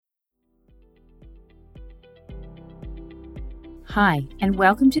Hi, and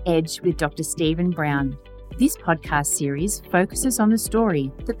welcome to Edge with Dr. Stephen Brown. This podcast series focuses on the story,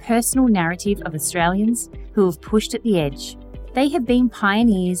 the personal narrative of Australians who have pushed at the edge. They have been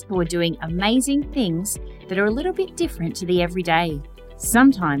pioneers who are doing amazing things that are a little bit different to the everyday.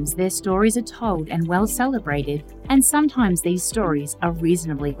 Sometimes their stories are told and well celebrated, and sometimes these stories are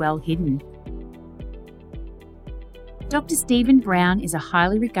reasonably well hidden. Dr. Stephen Brown is a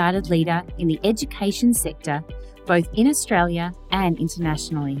highly regarded leader in the education sector, both in Australia and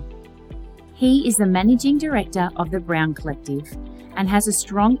internationally. He is the Managing Director of the Brown Collective and has a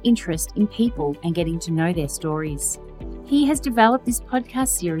strong interest in people and getting to know their stories. He has developed this podcast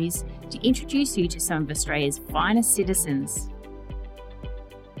series to introduce you to some of Australia's finest citizens.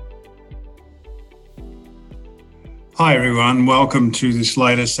 Hi everyone, welcome to this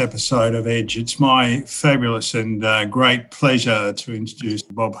latest episode of Edge. It's my fabulous and great pleasure to introduce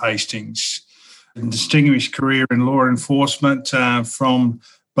Bob Hastings. A distinguished career in law enforcement from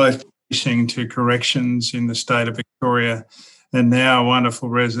both policing to corrections in the state of Victoria, and now a wonderful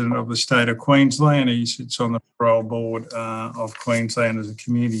resident of the state of Queensland. He sits on the parole board of Queensland as a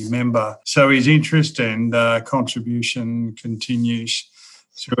community member. So his interest and contribution continues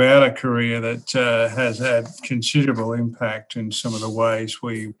throughout a career that has had considerable impact in some of the ways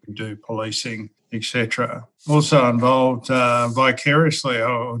we do policing, etc. Also involved vicariously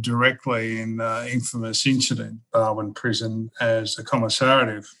or directly in the infamous incident, Barwon Prison, as the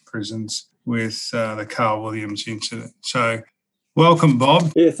commissariat of prisons with the Carl Williams incident. So welcome,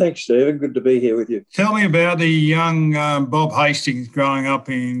 Bob. Yeah, thanks, Stephen. Good to be here with you. Tell me about the young Bob Hastings growing up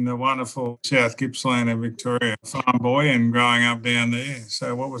in the wonderful South Gippsland in Victoria, farm boy, and growing up down there.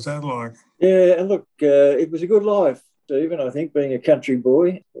 So what was that like? Yeah, and look, it was a good life, Stephen, I think, being a country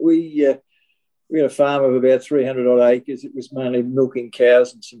boy. We had a farm of about 300 odd acres. It was mainly milking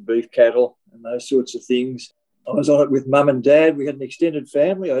cows and some beef cattle and those sorts of things. I was on it with mum and dad. We had an extended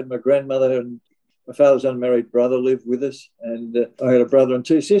family. I had my grandmother and my father's unmarried brother lived with us, and I had a brother and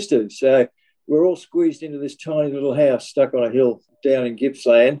two sisters. So we're all squeezed into this tiny little house stuck on a hill down in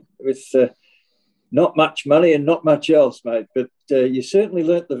Gippsland with not much money and not much else, mate. But you certainly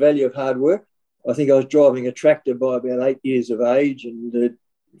learnt the value of hard work. I think I was driving a tractor by about 8 years of age and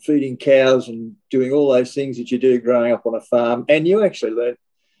feeding cows and doing all those things that you do growing up on a farm. And you actually learnt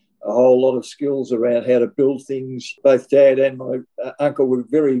a whole lot of skills around how to build things. Both Dad and my uncle were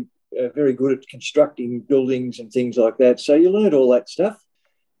very good at constructing buildings and things like that. So you learned all that stuff.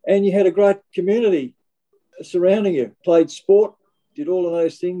 And you had a great community surrounding you. Played sport, did all of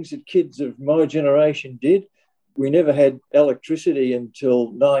those things that kids of my generation did. We never had electricity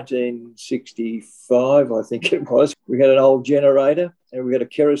until 1965, I think it was. We had an old generator and we had a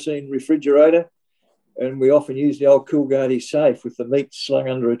kerosene refrigerator, and we often used the old Coolgardie safe with the meat slung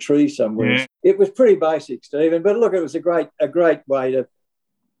under a tree somewhere. Yeah. It was pretty basic, Stephen, but look, it was a great way to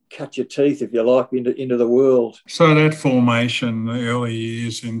cut your teeth, if you like, into the world. So that formation, the early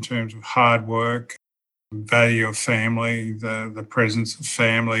years in terms of hard work, value of family, the presence of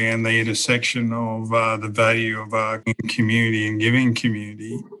family, and the intersection of the value of community and giving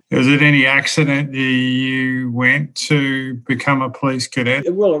community. Was it any accident you went to become a police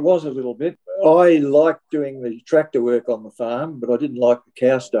cadet? Well, it was a little bit. I liked doing the tractor work on the farm, but I didn't like the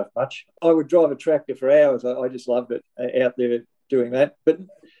cow stuff much. I would drive a tractor for hours. I just loved it out there doing that. But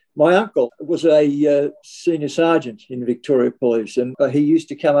my uncle was a senior sergeant in Victoria Police, and he used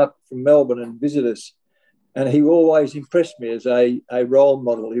to come up from Melbourne and visit us. And he always impressed me as a role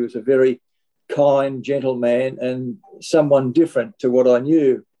model. He was a very kind, gentle man and someone different to what I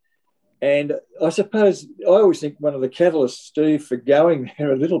knew. And I suppose I always think one of the catalysts, Steve, for going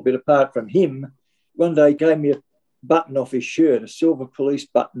there a little bit apart from him, one day he gave me a button off his shirt, a silver police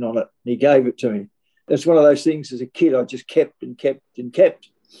button on it, and he gave it to me. It's one of those things as a kid I just kept and kept and kept.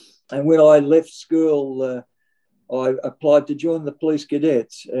 And when I left school, I applied to join the police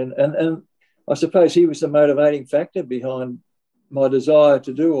cadets. And I suppose he was the motivating factor behind my desire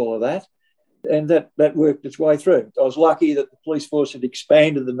to do all of that. And that worked its way through. I was lucky that the police force had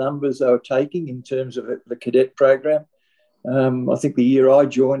expanded the numbers they were taking in terms of the cadet program. I think the year I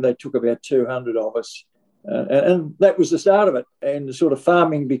joined, they took about 200 of us. And that was the start of it. And the sort of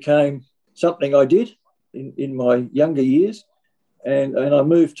farming became something I did in my younger years. And I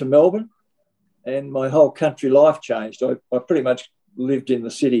moved to Melbourne, and my whole country life changed. I pretty much lived in the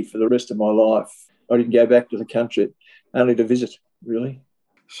city for the rest of my life. I didn't go back to the country, only to visit, really.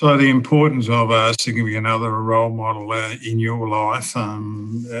 So the importance of a significant other, a role model in your life,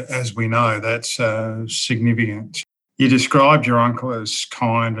 as we know, that's significant. You described your uncle as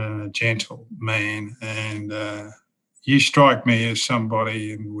kind and a gentle man, and you strike me as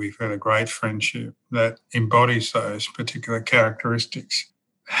somebody, and we've had a great friendship, that embodies those particular characteristics.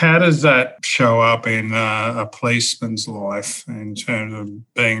 How does that show up in a policeman's life in terms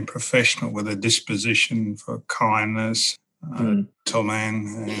of being professional with a disposition for kindness,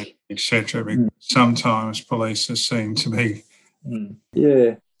 gentleman, etc.? Because sometimes police are seen to be.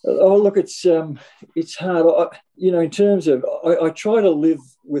 Yeah. Oh, look, it's hard. In terms of, I try to live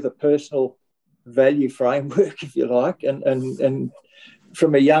with a personal value framework, if you like, and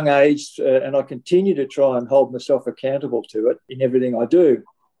from a young age, and I continue to try and hold myself accountable to it in everything I do.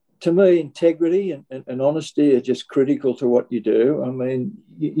 To me, integrity and honesty are just critical to what you do. I mean,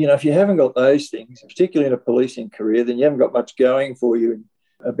 if you haven't got those things, particularly in a policing career, then you haven't got much going for you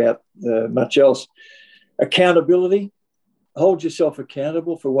about much else. Accountability, hold yourself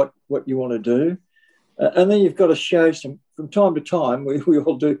accountable for what you want to do. And then you've got to show some, from time to time, we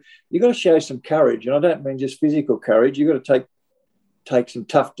all do, you've got to show some courage. And I don't mean just physical courage. You've got to take some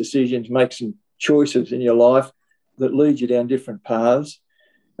tough decisions, make some choices in your life that lead you down different paths.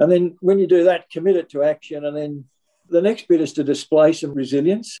 And then when you do that, commit it to action. And then the next bit is to display some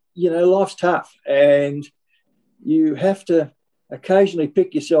resilience. Life's tough and you have to occasionally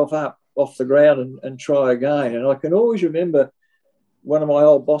pick yourself up off the ground and try again. And I can always remember one of my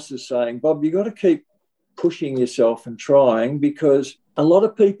old bosses saying, Bob, you've got to keep pushing yourself and trying, because a lot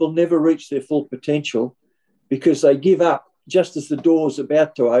of people never reach their full potential because they give up just as the door's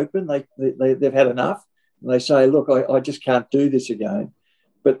about to open. They've had enough and they say, look, I just can't do this again.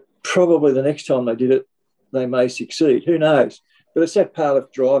 But probably the next time they did it, they may succeed. Who knows? But it's that part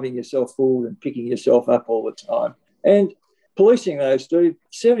of driving yourself forward and picking yourself up all the time. And policing those, Steve,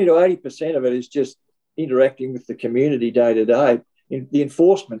 70 to 80% of it is just interacting with the community day to day. The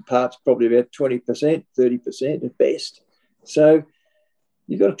enforcement part's probably about 20%, 30% at best. So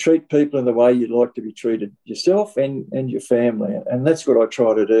you've got to treat people in the way you'd like to be treated yourself and your family. And that's what I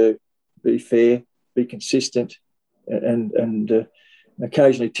try to do. Be fair, be consistent, and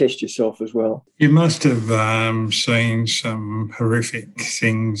occasionally test yourself as well. You must have seen some horrific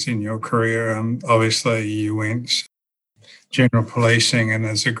things in your career. Obviously, you went general policing, and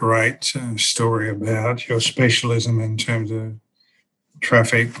there's a great story about your specialism in terms of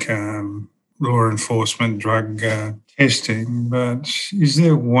traffic, law enforcement, drug testing. But is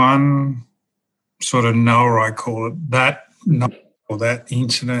there one sort of knower, I call it, that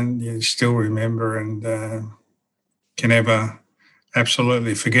incident you still remember and can ever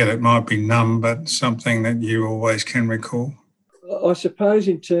absolutely forget? It might be numb, but something that you always can recall. I suppose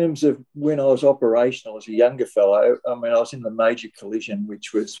in terms of when I was operational as a younger fellow, I was in the major collision,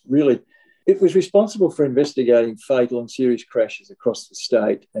 which was really, it was responsible for investigating fatal and serious crashes across the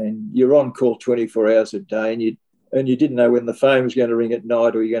state. And you're on call 24 hours a day, and you didn't know when the phone was going to ring at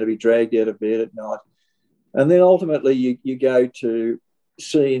night or you're going to be dragged out of bed at night. And then ultimately you go to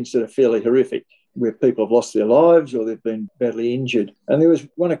scenes that are fairly horrific, where people have lost their lives or they've been badly injured. And there was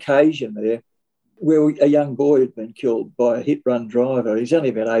one occasion there where a young boy had been killed by a hit-run driver. He's only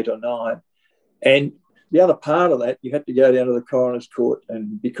about 8 or 9. And the other part of that, you had to go down to the coroner's court,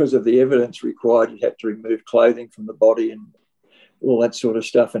 and because of the evidence required, you had to remove clothing from the body and all that sort of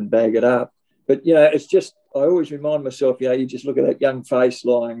stuff and bag it up. But, it's just, I always remind myself, you just look at that young face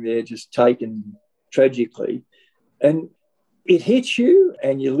lying there just taken tragically, and it hits you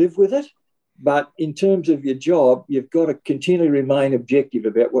and you live with it. But in terms of your job, you've got to continually remain objective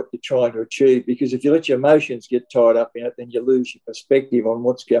about what you're trying to achieve, because if you let your emotions get tied up in it, then you lose your perspective on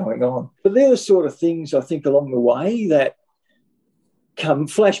what's going on. But they're the sort of things, I think, along the way that come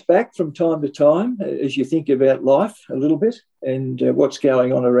flash back from time to time as you think about life a little bit and what's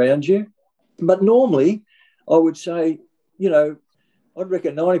going on around you. But normally, I would say, I'd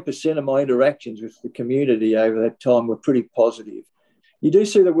reckon 90% of my interactions with the community over that time were pretty positive. You do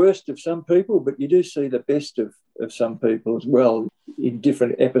see the worst of some people, but you do see the best of some people as well in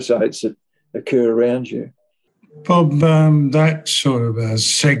different episodes that occur around you. Bob, that sort of a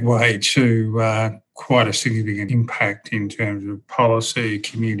segue to quite a significant impact in terms of policy,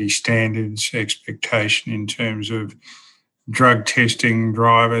 community standards, expectation in terms of drug testing,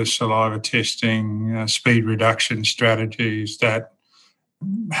 drivers, saliva testing, speed reduction strategies that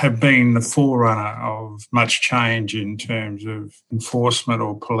have been the forerunner of much change in terms of enforcement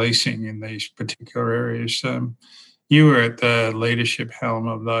or policing in these particular areas. You were at the leadership helm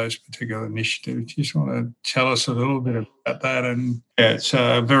of those particular initiatives. You just want to tell us a little bit about that? And it's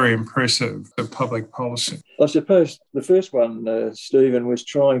very impressive, the public policy. I suppose the first one, Stephen, was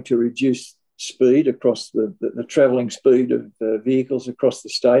trying to reduce speed across the travelling speed of vehicles across the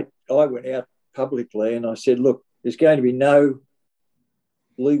state. I went out publicly and I said, look, there's going to be no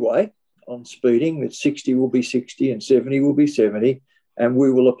leeway on speeding, that 60 will be 60 and 70 will be 70, and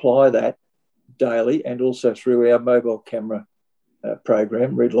we will apply that daily and also through our mobile camera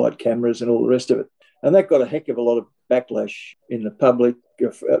program, red light cameras and all the rest of it. And that got a heck of a lot of backlash in the public,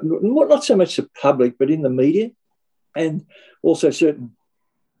 not so much the public, but in the media. And also certain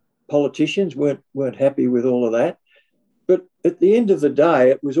politicians weren't happy with all of that. But at the end of the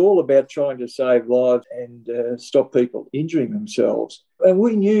day, it was all about trying to save lives and stop people injuring themselves. And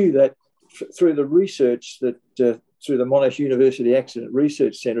we knew that through the research that through the Monash University Accident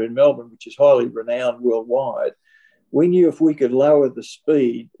Research Centre in Melbourne, which is highly renowned worldwide, we knew if we could lower the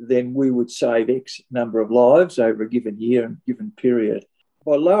speed, then we would save X number of lives over a given year and given period.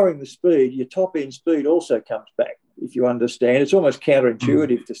 By lowering the speed, your top end speed also comes back, if you understand. It's almost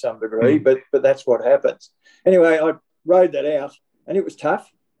counterintuitive to some degree, but that's what happens. Anyway, I rode that out and it was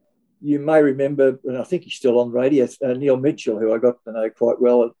tough. You may remember, and I think he's still on radio, Neil Mitchell, who I got to know quite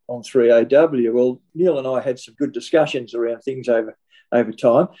well on 3AW. Well, Neil and I had some good discussions around things over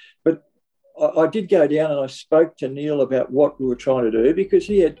time, but I did go down and I spoke to Neil about what we were trying to do, because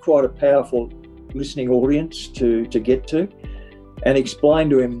he had quite a powerful listening audience to get to, and explained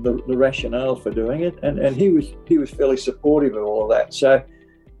to him the rationale for doing it. And he was fairly supportive of all of that.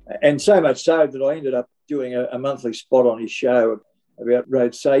 So much so that I ended up doing a monthly spot on his show about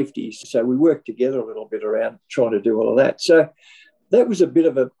road safety. So we worked together a little bit around trying to do all of that. So that was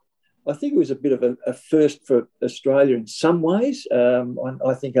I think it was a bit of a first for Australia in some ways.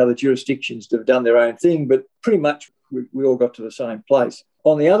 I think other jurisdictions have done their own thing, but pretty much we all got to the same place.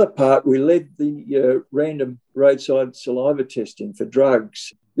 On the other part, we led the random roadside saliva testing for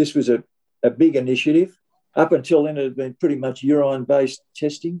drugs. This was a big initiative. Up until then, it had been pretty much urine-based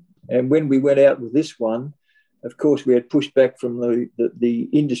testing. And when we went out with this one, of course, we had pushback from the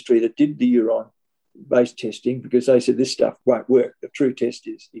industry that did the urine-based testing, because they said this stuff won't work. The true test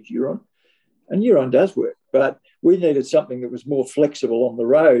is urine. And urine does work, but we needed something that was more flexible on the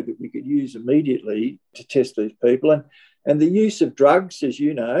road that we could use immediately to test these people. And the use of drugs, as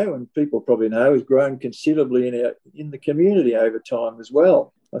you know, and people probably know, has grown considerably in the community over time as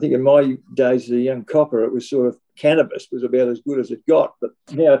well. I think in my days as a young copper, it was sort of cannabis was about as good as it got, but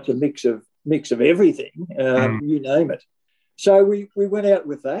now it's a mix of everything, you name it. So we went out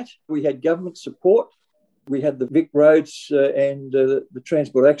with that. We had government support. We had the Vic Roads and the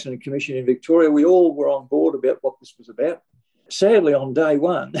Transport Accident Commission in Victoria. We all were on board about what this was about. Sadly, on day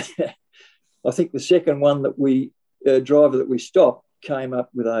one, I think the second one driver that we stopped came up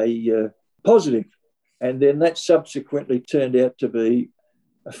with a positive, and then that subsequently turned out to be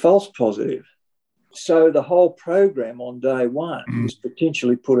a false positive. So the whole program on day one was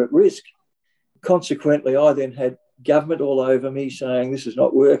potentially put at risk. Consequently, I then had government all over me saying, this is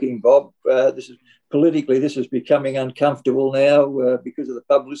not working, Bob. This is becoming uncomfortable now because of the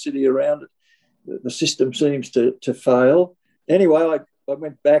publicity around it. The system seems to fail. Anyway, I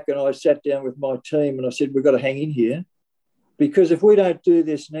went back and I sat down with my team and I said, we've got to hang in here, because if we don't do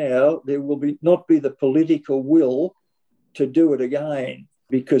this now, there will not be the political will to do it again,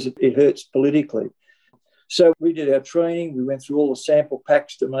 because it hurts politically. So we did our training. We went through all the sample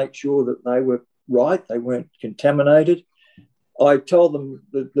packs to make sure that they were right, they weren't contaminated. I told them,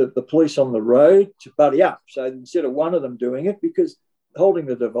 the police on the road, to buddy up. So instead of one of them doing it, because holding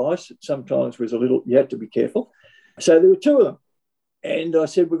the device sometimes was you had to be careful. So there were two of them. And I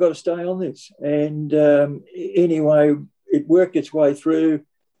said, we've got to stay on this. And anyway, it worked its way through.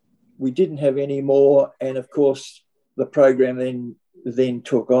 We didn't have any more. And of course, the program then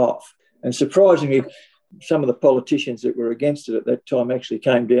took off. And surprisingly, some of the politicians that were against it at that time actually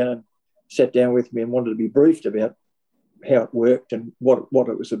came down and sat down with me and wanted to be briefed about how it worked and what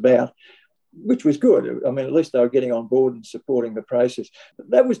it was about, which was good. I mean, at least they were getting on board and supporting the process. But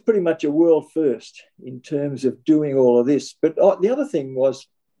that was pretty much a world first in terms of doing all of this. But the other thing was,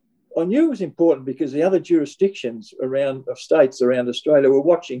 I knew it was important because the other jurisdictions of states around Australia were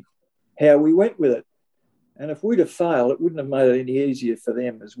watching how we went with it. And if we'd have failed, it wouldn't have made it any easier for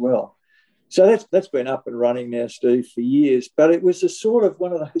them as well. So that's been up and running now, Steve, for years. But it was a sort of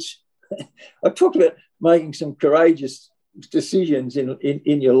one of those... I talked about making some courageous decisions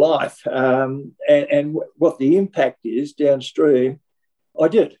in your life and what the impact is downstream. I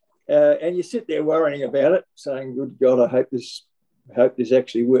did. And you sit there worrying about it, saying, good God, I hope this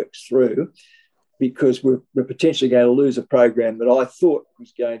actually works through, because we're potentially going to lose a program that I thought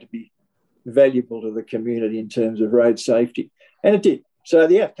was going to be valuable to the community in terms of road safety. And it did. So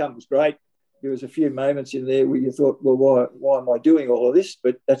the outcome was great. There was a few moments in there where you thought, well, why am I doing all of this?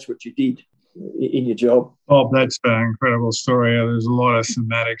 But that's what you did in your job. Bob, that's an incredible story. There's a lot of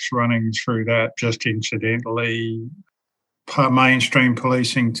thematics running through that. Just incidentally, mainstream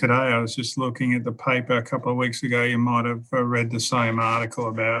policing today. I was just looking at the paper a couple of weeks ago. You might have read the same article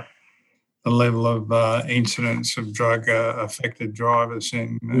about the level of incidents of drug-affected drivers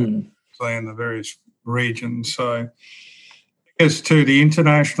in the various regions. So, I guess to the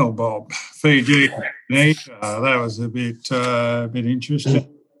international, Bob, Fiji, Indonesia, that was a bit interesting.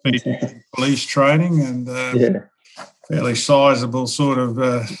 Fiji police training and fairly sizable sort of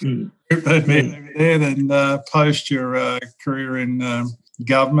group that been over there. Then post your career in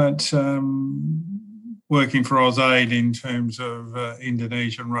government, working for AusAid in terms of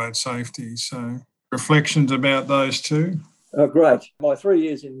Indonesian road safety. So reflections about those two? Oh, great. My 3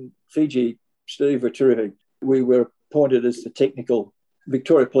 years in Fiji, Steve, were terrific. We were appointed as the technical,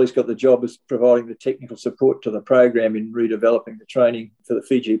 Victoria Police got the job as providing the technical support to the program in redeveloping the training for the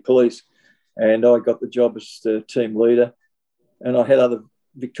Fiji Police. And I got the job as the team leader. And I had other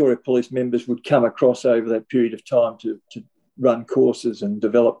Victoria Police members would come across over that period of time to run courses and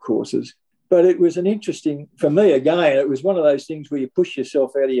develop courses. But it was an interesting, for me, again, it was one of those things where you push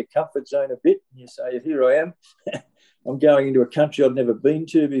yourself out of your comfort zone a bit and you say, here I am. I'm going into a country I've never been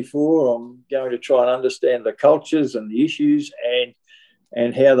to before. I'm going to try and understand the cultures and the issues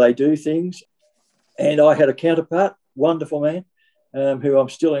and how they do things. And I had a counterpart, wonderful man, who I'm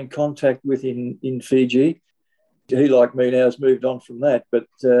still in contact with in Fiji. He, like me now, has moved on from that. But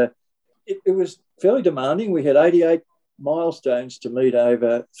it was fairly demanding. We had 88 milestones to meet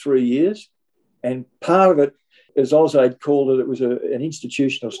over 3 years. And part of it, as AusAid called it was an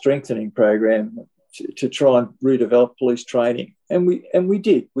institutional strengthening program to try and redevelop police training. And we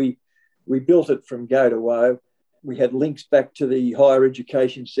did. We built it from go to woe. We had links back to the higher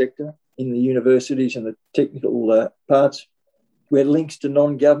education sector in the universities and the technical parts. We had links to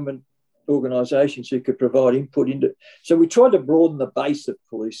non-government organisations who could provide input into. So we tried to broaden the base of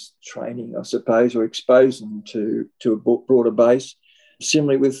police training, I suppose, or expose them to a broader base.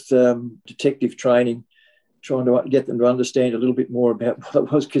 Similarly with detective training, trying to get them to understand a little bit more about what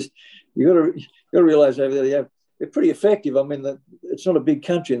it was, because you've got to realise over there they're pretty effective. I mean, it's not a big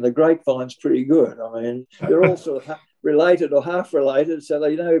country and the grapevine's pretty good. I mean, they're all sort of related or half related, so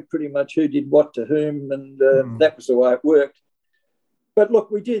they know pretty much who did what to whom, and that was the way it worked. But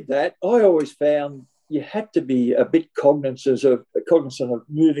look, we did that. I always found you had to be a bit cognizant of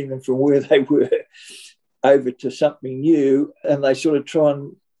moving them from where they were over to something new, and they sort of try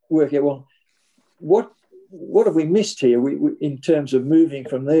and work out, well, what have we missed here? We in terms of moving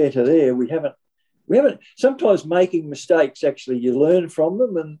from there to there, we haven't. Sometimes making mistakes, actually, you learn from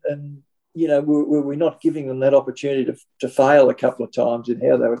them, and you know, we're not giving them that opportunity to fail a couple of times in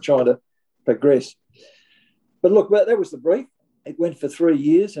how they were trying to progress. But look, that was the brief. It went for 3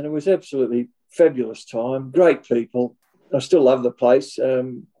 years and it was absolutely fabulous time. Great people. I still love the place.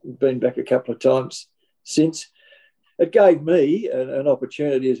 Been back a couple of times since. It gave me an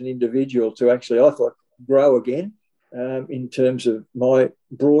opportunity as an individual to actually, I thought, grow again in terms of my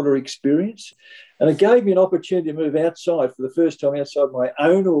broader experience. And it gave me an opportunity to move outside for the first time outside my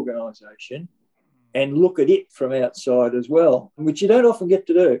own organisation and look at it from outside as well, which you don't often get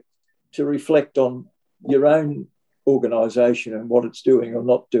to do, to reflect on your own organisation and what it's doing or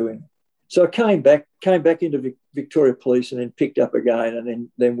not doing. So I came back into Victoria Police and then picked up again, and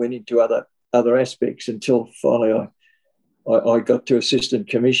then went into other aspects until finally I got to Assistant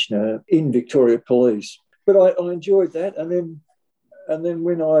Commissioner in Victoria Police. But I enjoyed that, and then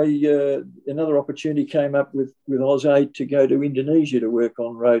when another opportunity came up with AusAid to go to Indonesia to work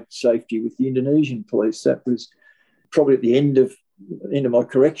on road safety with the Indonesian police. That was probably at the end of my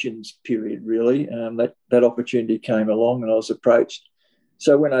corrections period, really. That opportunity came along and I was approached.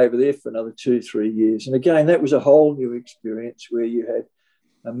 So I went over there for another 2-3 years. And again, that was a whole new experience where you had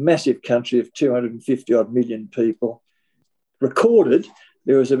a massive country of 250-odd million people. Recorded,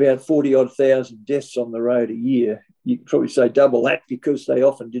 there was about 40-odd thousand deaths on the road a year. You could probably say double that because they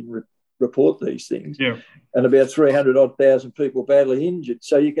often didn't report these things. Yeah. And about 300-odd thousand people badly injured.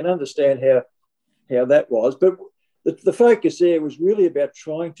 So you can understand how that was. But the focus there was really about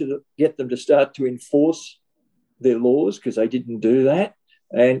trying to get them to start to enforce their laws, because they didn't do that,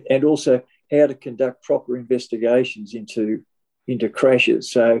 and also how to conduct proper investigations into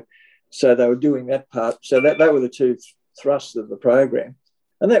crashes. So they were doing that part. So that were the two thrusts of the program.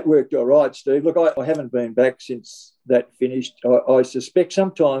 And that worked all right, Steve. Look, I haven't been back since that finished. I suspect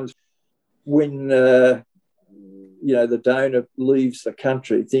sometimes when the donor leaves the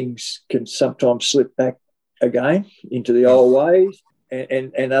country, things can sometimes slip back again into the old ways,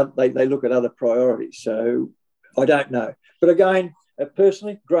 and they look at other priorities. So I don't know. But again,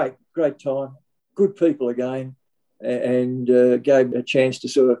 personally, great time, good people again, and gave me a chance to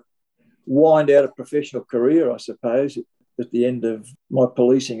sort of wind out a professional career, I suppose. at the end of my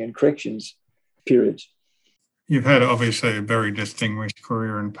policing and corrections periods. You've had obviously a very distinguished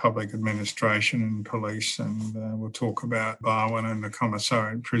career in public administration and police, and we'll talk about Barwon and the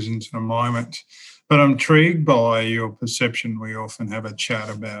commissariat prisons in a moment. But I'm intrigued by your perception. We often have a chat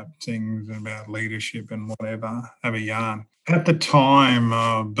about things, about leadership and whatever, have a yarn. At the time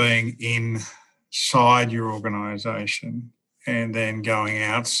of being inside your organisation and then going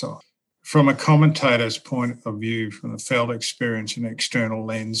outside, from a commentator's point of view, from the felt experience and external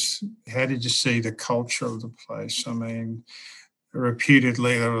lens, how did you see the culture of the place? I mean,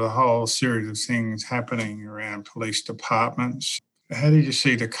 reputedly, there was a whole series of things happening around police departments. How did you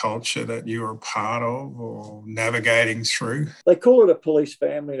see the culture that you were part of or navigating through? They call it a police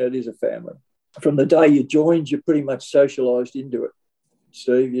family, and it is a family. From the day you joined, you're pretty much socialised into it.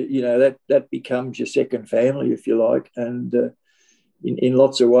 Steve, you know, that becomes your second family, if you like, and in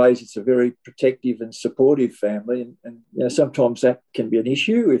lots of ways, it's a very protective and supportive family. And you know, sometimes that can be an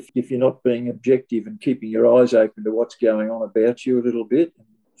issue if you're not being objective and keeping your eyes open to what's going on about you a little bit.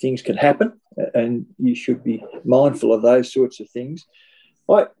 Things can happen, and you should be mindful of those sorts of things.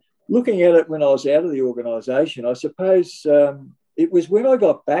 Looking at it when I was out of the organisation, I suppose it was when I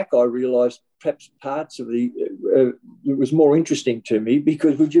got back I realised perhaps parts of it was more interesting to me,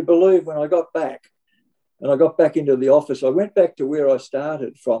 because would you believe when I got back, and I got back into the office, I went back to where I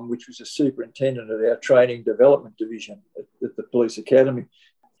started from, which was a superintendent of our training development division at the police academy.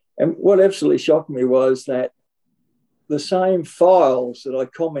 And what absolutely shocked me was that the same files that I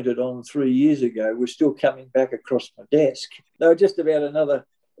commented on 3 years ago were still coming back across my desk. They were just about another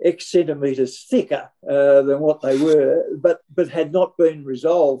X centimetres thicker than what they were, but had not been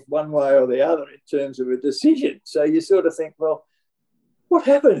resolved one way or the other in terms of a decision. So you sort of think, well, what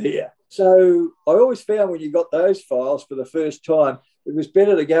happened here? So I always found when you got those files for the first time, it was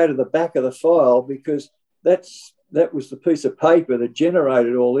better to go to the back of the file, because that was the piece of paper that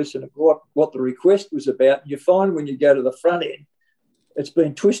generated all this and what the request was about. And you find when you go to the front end, it's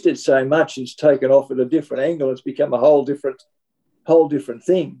been twisted so much, it's taken off at a different angle, it's become a whole different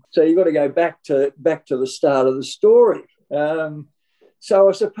thing. So you've got to go back to the start of the story. So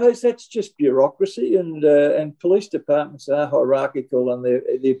I suppose that's just bureaucracy, and police departments are hierarchical and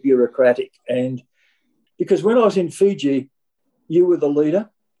they're bureaucratic. And because when I was in Fiji, you were the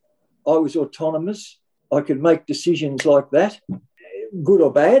leader, I was autonomous, I could make decisions like that, good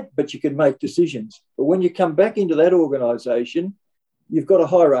or bad, but you could make decisions. But when you come back into that organisation, you've got a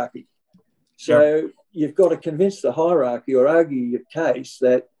hierarchy. So you've got to convince the hierarchy or argue your case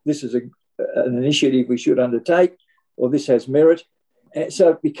that this is an initiative we should undertake, or this has merit. And so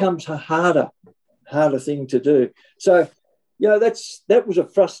it becomes a harder thing to do. So, you know, that was a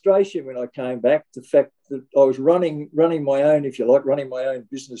frustration when I came back, the fact that I was running my own, if you like, running my own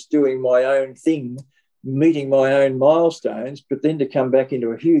business, doing my own thing, meeting my own milestones, but then to come back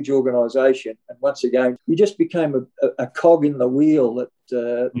into a huge organisation, and once again, you just became a cog in the wheel that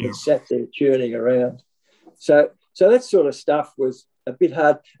sat there churning around. So that sort of stuff was a bit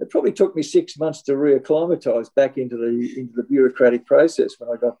hard. It probably took me 6 months to reacclimatise back into the bureaucratic process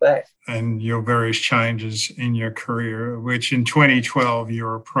when I got back. And your various changes in your career, which in 2012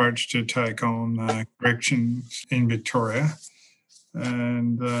 your approach to take on corrections in Victoria,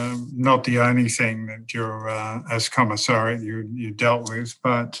 and not the only thing that you're as commissariat you dealt with,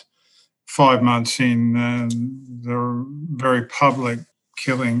 but 5 months in the very public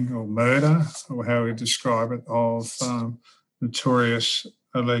killing or murder, or how we describe it, of notorious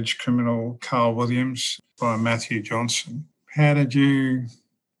alleged criminal Carl Williams by Matthew Johnson. How did you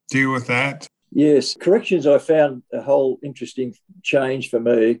deal with that? Yes, corrections, I found a whole interesting change for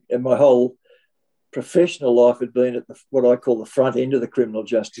me, and my whole professional life had been at what I call the front end of the criminal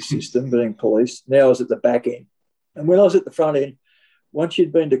justice system, being police. Now I was at the back end. And when I was at the front end, once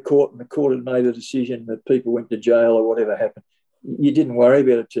you'd been to court and the court had made a decision that people went to jail or whatever happened, you didn't worry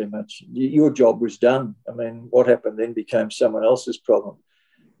about it too much. Your job was done. I mean, what happened then became someone else's problem.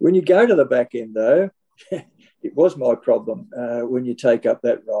 When you go to the back end, though, it was my problem when you take up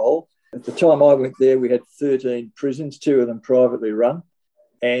that role. At the time I went there, we had 13 prisons, 2 of them privately run,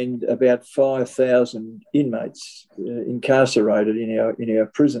 and about 5,000 inmates incarcerated in our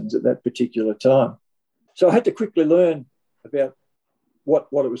prisons at that particular time. So I had to quickly learn about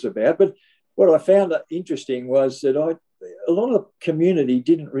what it was about. But what I found interesting was that a lot of the community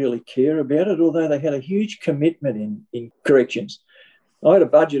didn't really care about it, although they had a huge commitment in corrections. I had a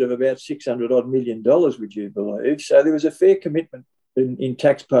budget of about $600 million, would you believe? So there was a fair commitment in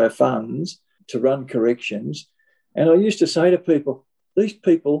taxpayer funds to run corrections. And I used to say to people, these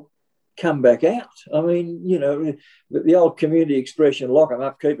people come back out. I mean, you know, the old community expression, lock them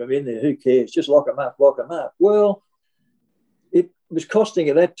up, keep them in there, who cares? Just lock them up, lock them up. Well, was costing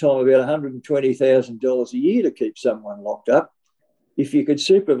at that time about $120,000 a year to keep someone locked up. If you could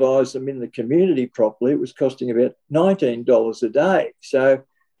supervise them in the community properly, it was costing about $19 a day. So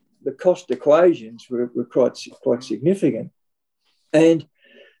the cost equations were quite significant. And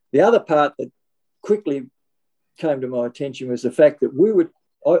the other part that quickly came to my attention was the fact that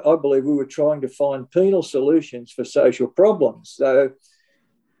I believe we were trying to find penal solutions for social problems. So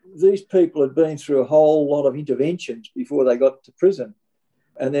these people had been through a whole lot of interventions before they got to prison.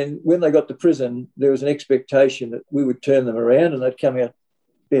 And then when they got to prison, there was an expectation that we would turn them around and they'd come out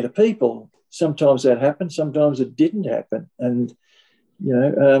better people. Sometimes that happened, sometimes it didn't happen. And,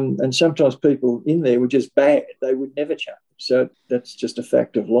 and sometimes people in there were just bad. They would never change. So that's just a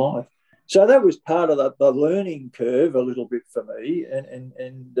fact of life. So that was part of the learning curve a little bit for me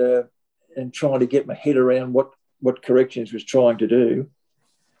and trying to get my head around what Corrections was trying to do.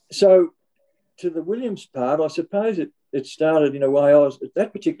 So to the Williams part, I suppose it started in a way. At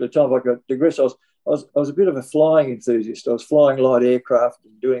that particular time, I digress, I was a bit of a flying enthusiast. I was flying light aircraft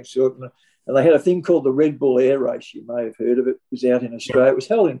and doing and they had a thing called the Red Bull Air Race. You may have heard of it. It was out in Australia. It was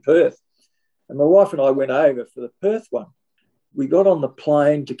held in Perth. And my wife and I went over for the Perth one. We got on the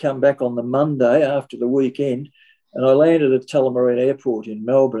plane to come back on the Monday after the weekend, and I landed at Tullamarine Airport in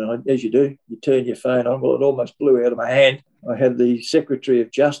Melbourne. And as you do, you turn your phone on. Well, it almost blew out of my hand. I had the Secretary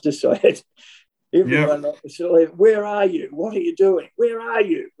of Justice. I had everyone. Yep. Where are you? What are you doing? Where are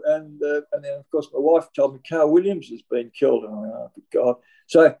you? And then, of course, my wife told me Carl Williams has been killed. And I went, oh, good God.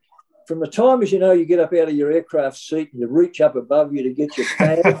 So from the time, as you know, you get up out of your aircraft seat and you reach up above you to get your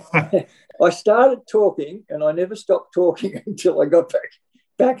bag, I started talking, and I never stopped talking until I got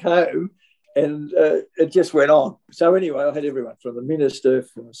back home, and it just went on. So anyway, I had everyone from the Minister,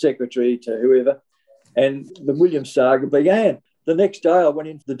 from the Secretary to whoever, and the Williams saga began. The next day I went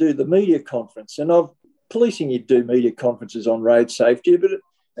in to do the media conference, and policing, you do media conferences on road safety,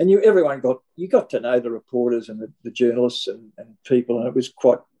 everyone got to know the reporters and the journalists and people, and it was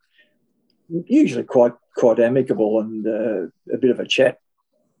usually quite amicable and a bit of a chat.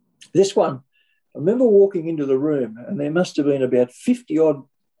 This one, I remember walking into the room, and there must have been about 50-odd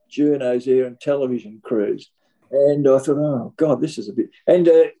journos there and television crews. And I thought, oh, God, this is a bit... And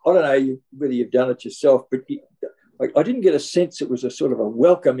I don't know whether you've done it yourself, but I didn't get a sense it was a sort of a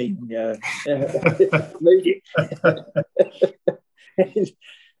welcoming meeting.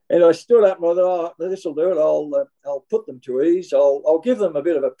 And I stood up and I thought, oh, this will do it. I'll put them to ease. I'll give them a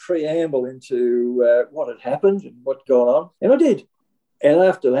bit of a preamble into what had happened and what'd gone on. And I did. And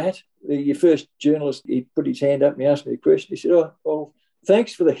after that, the first journalist, he put his hand up and he asked me a question. He said, oh, well,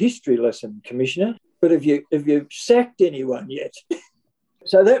 thanks for the history lesson, Commissioner, but have you sacked anyone yet?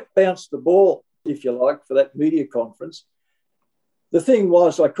 So that bounced the ball, if you like, for that media conference. The thing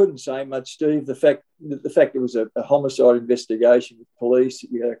was, I couldn't say much, Steve. The fact it was a homicide investigation with police,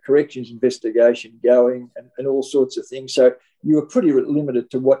 we had a corrections investigation going and all sorts of things. So you were pretty limited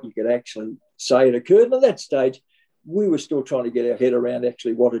to what you could actually say had occurred. And at that stage, we were still trying to get our head around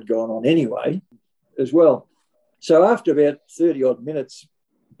actually what had gone on anyway as well. So after about 30-odd minutes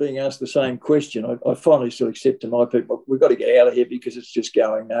being asked the same question, I finally sort of said to my people, we've got to get out of here because it's just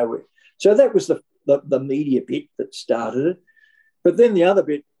going nowhere. So that was the media bit that started it. But then the other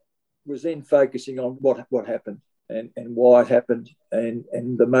bit was then focusing on what happened and why it happened and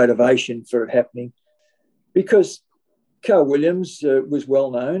the motivation for it happening. Because Carl Williams was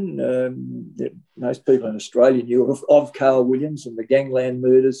well known. Most people in Australia knew of Carl Williams and the gangland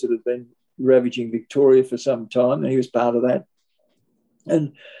murders that had been ravaging Victoria for some time, and he was part of that.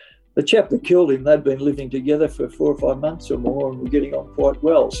 And the chap that killed him, they'd been living together for 4 or 5 months or more and were getting on quite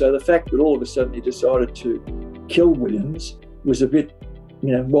well. So the fact that all of a sudden he decided to kill Williams was a bit,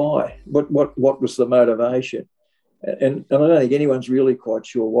 why? What was the motivation? And I don't think anyone's really quite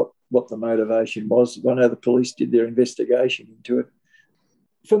sure what the motivation was. I know the police did their investigation into it.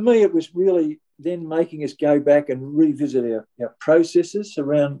 For me, it was really then making us go back and revisit our processes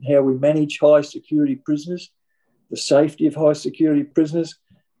around how we manage high security prisoners, the safety of high security prisoners,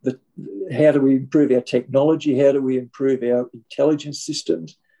 how do we improve our technology, how do we improve our intelligence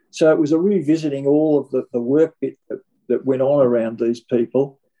systems. So it was a revisiting all of the work bit that went on around these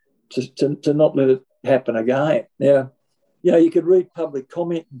people to not let it happen again. Now, you could read public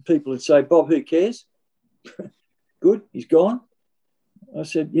comment and people would say, Bob, who cares? Good, he's gone. I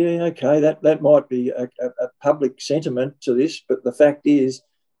said, yeah, okay, that might be a public sentiment to this, but the fact is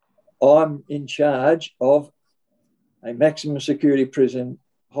I'm in charge of a maximum security prison,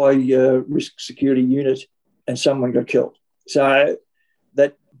 high risk security unit, and someone got killed. So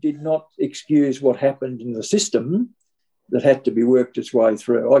that did not excuse what happened in the system that had to be worked its way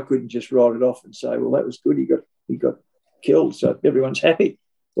through. I couldn't just write it off and say, well, that was good, he got killed, so everyone's happy.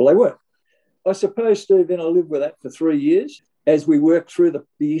 Well, they weren't. I suppose, Steve, then I lived with that for 3 years as we worked through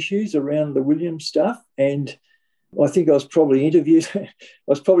the issues around the Williams stuff. And I think I was probably interviewed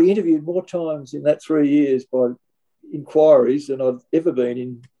more times in that 3 years by inquiries than I'd ever been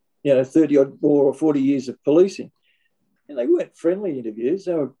in 30 odd or 40 years of policing. And they weren't friendly interviews;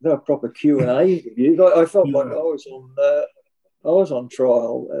 they were proper Q&A interviews. I felt like I was on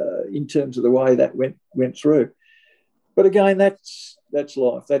trial in terms of the way that went through. But again, that's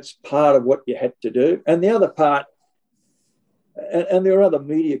life. That's part of what you had to do. And the other part, and there were other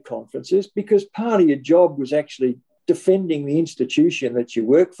media conferences, because part of your job was actually defending the institution that you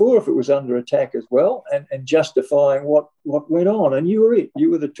worked for if it was under attack as well, and justifying what went on. And you were it.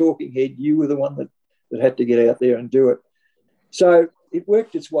 You were the talking head. You were the one that had to get out there and do it. So it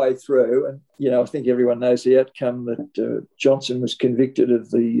worked its way through. And, I think everyone knows the outcome, that Johnson was convicted of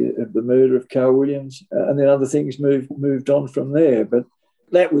the murder of Carl Williams, and then other things moved on from there. But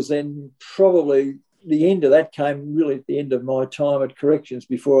that was then probably the end of that came really at the end of my time at corrections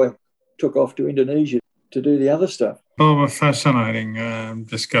before I took off to Indonesia to do the other stuff. Well, a fascinating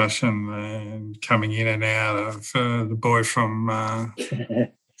discussion coming in and out of the boy from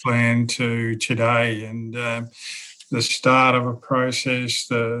Flan to today, and the start of a process,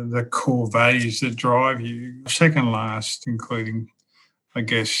 the core values that drive you. Second last, including, I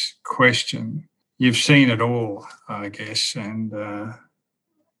guess, question. You've seen it all, I guess, and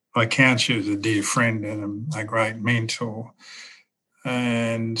I count you as a dear friend and a great mentor.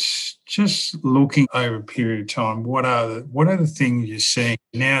 And just looking over a period of time, what are the things you're seeing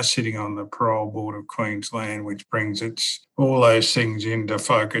now sitting on the Parole Board of Queensland, which brings all those things into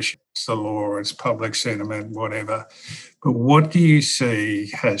focus? It's the law, it's public sentiment, whatever. But what do you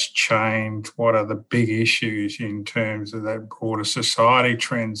see has changed? What are the big issues in terms of that broader society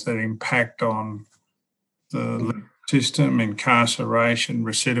trends that impact on the system, incarceration,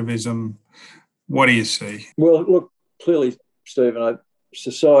 recidivism? What do you see? Well, look, clearly, Stephen,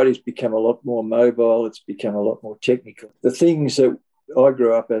 society's become a lot more mobile. It's become a lot more technical. The things that I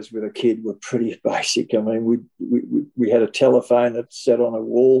grew up as with a kid were pretty basic. I mean, we had a telephone that sat on a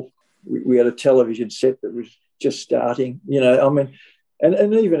wall. We had a television set that was just starting.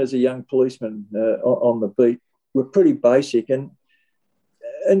 And even as a young policeman on the beat, were pretty basic. And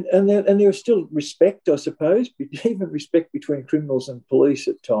there was still respect, I suppose, even respect between criminals and police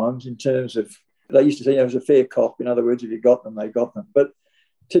at times, in terms of, they used to say it was a fair cop. In other words, if you got them, they got them. But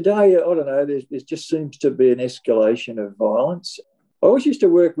today, I don't know, there just seems to be an escalation of violence. I always used to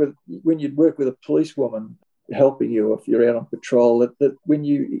when you'd work with a policewoman helping you if you're out on patrol, that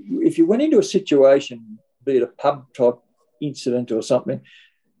if you went into a situation, be it a pub-type incident or something,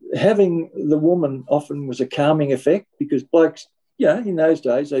 having the woman often was a calming effect, because blokes, in those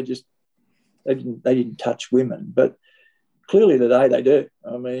days, they didn't touch women. But clearly today they do.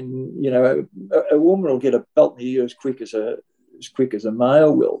 I mean, a woman will get a belt in the ear as quick as a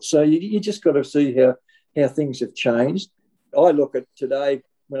male will. So you just got to see how things have changed. I look at today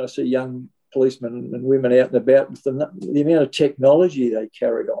when I see young policemen and women out and about with the amount of technology they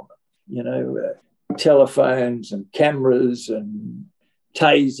carry on them, telephones and cameras and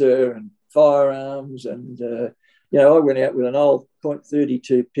taser and firearms. And, I went out with an old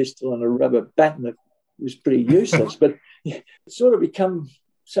 .32 pistol and a rubber baton that was pretty useless. But it's sort of become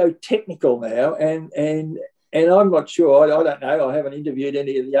so technical now, and I'm not sure. I don't know. I haven't interviewed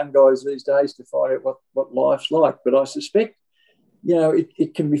any of the young guys these days to find out what life's like, but I suspect,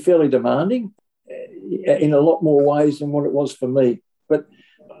 it can be fairly demanding in a lot more ways than what it was for me. But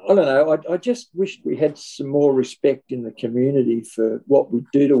I don't know. I just wish we had some more respect in the community for what we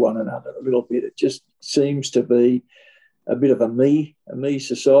do to one another a little bit. It just seems to be a bit of a me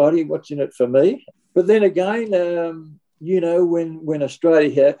society. What's in it for me? But then again, when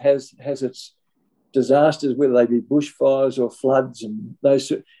Australia has its disasters, whether they be bushfires or floods and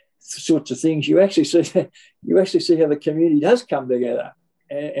those sorts of things, you actually see how the community does come together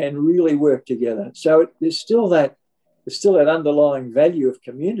and really work together. So there's still that underlying value of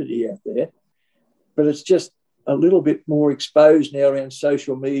community out there, but it's just a little bit more exposed now around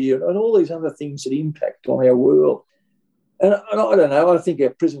social media and all these other things that impact on our world. And I don't know, I think our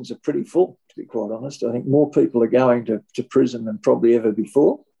prisons are pretty full, to be quite honest. I think more people are going to prison than probably ever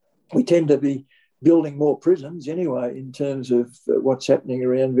before. We tend to be building more prisons anyway in terms of what's happening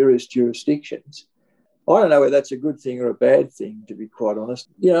around various jurisdictions. I don't know whether that's a good thing or a bad thing, to be quite honest.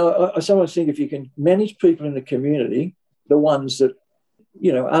 I sometimes think if you can manage people in the community, the ones that,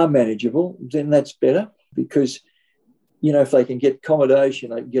 are manageable, then that's better, because, if they can get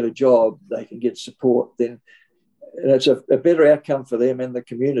accommodation, they can get a job, they can get support, then it's a better outcome for them and the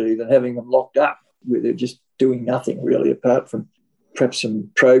community than having them locked up. where they're just doing nothing really apart from perhaps some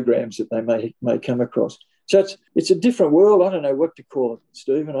programs that they may come across. So it's a different world. I don't know what to call it,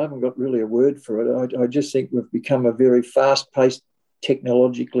 Stephen. I haven't got really a word for it. I just think we've become a very fast-paced,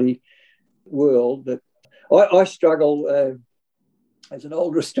 technologically world that I struggle as an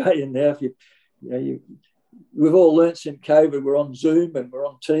older Australian now. We've all learnt since COVID we're on Zoom and we're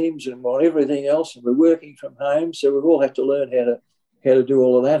on Teams and we're on everything else, and we're working from home. So we've all had to learn how to do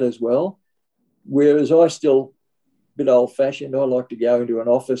all of that as well. Whereas I still bit old-fashioned. I like to go into an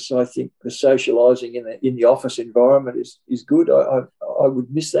office. I think the socialising in the office environment is good. I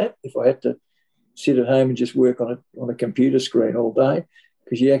would miss that if I had to sit at home and just work on a computer screen all day,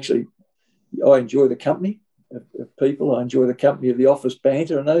 because I enjoy the company of people. I enjoy the company of the office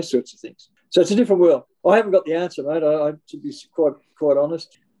banter and those sorts of things. So it's a different world. I haven't got the answer, mate. To be quite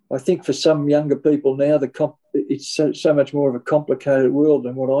honest, I think for some younger people now, it's so much more of a complicated world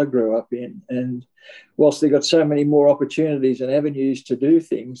than what I grew up in. And whilst they've got so many more opportunities and avenues to do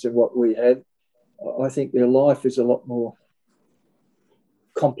things than what we had, I think their life is a lot more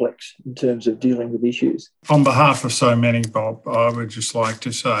complex in terms of dealing with issues. On behalf of so many, Bob, I would just like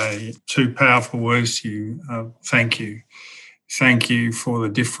to say 2 powerful words to you. Thank you. Thank you for the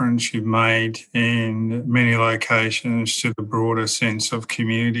difference you've made in many locations to the broader sense of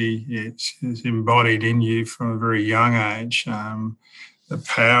community. It's embodied in you from a very young age. The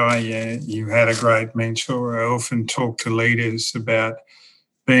power, you had a great mentor. I often talk to leaders about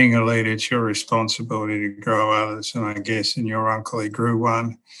being a leader. It's your responsibility to grow others, and I guess in your uncle he grew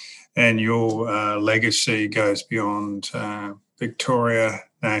one, and your legacy goes beyond Victoria,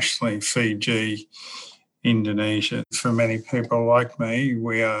 nationally, Fiji, Indonesia. For many people like me,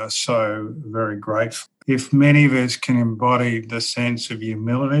 we are so very grateful. If many of us can embody the sense of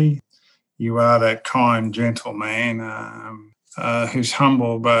humility, you are that kind, gentle man who's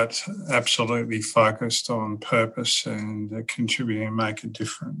humble but absolutely focused on purpose and contributing and make a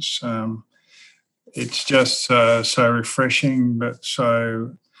difference. It's just so refreshing but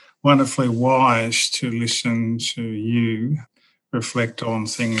so wonderfully wise to listen to you reflect on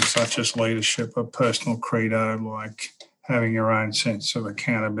things such as leadership, a personal credo like having your own sense of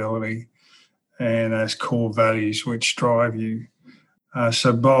accountability and those core values which drive you.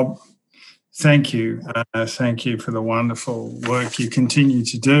 So, Bob, thank you. Thank you for the wonderful work you continue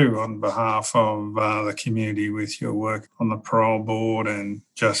to do on behalf of the community with your work on the parole board and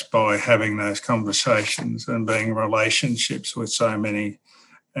just by having those conversations and being in relationships with so many.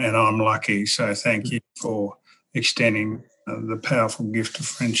 And I'm lucky. So thank you for extending the powerful gift of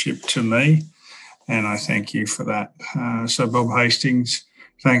friendship to me. And I thank you for that. So Bob Hastings,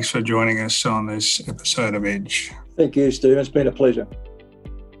 thanks for joining us on this episode of Edge. Thank you, Stephen. It's been a pleasure.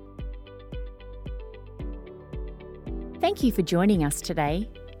 Thank you for joining us today.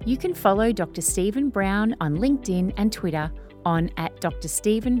 You can follow Dr. Stephen Brown on LinkedIn and Twitter on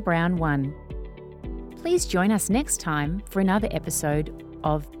 @DrStephenBrown1. Please join us next time for another episode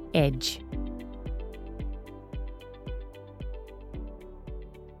of Edge.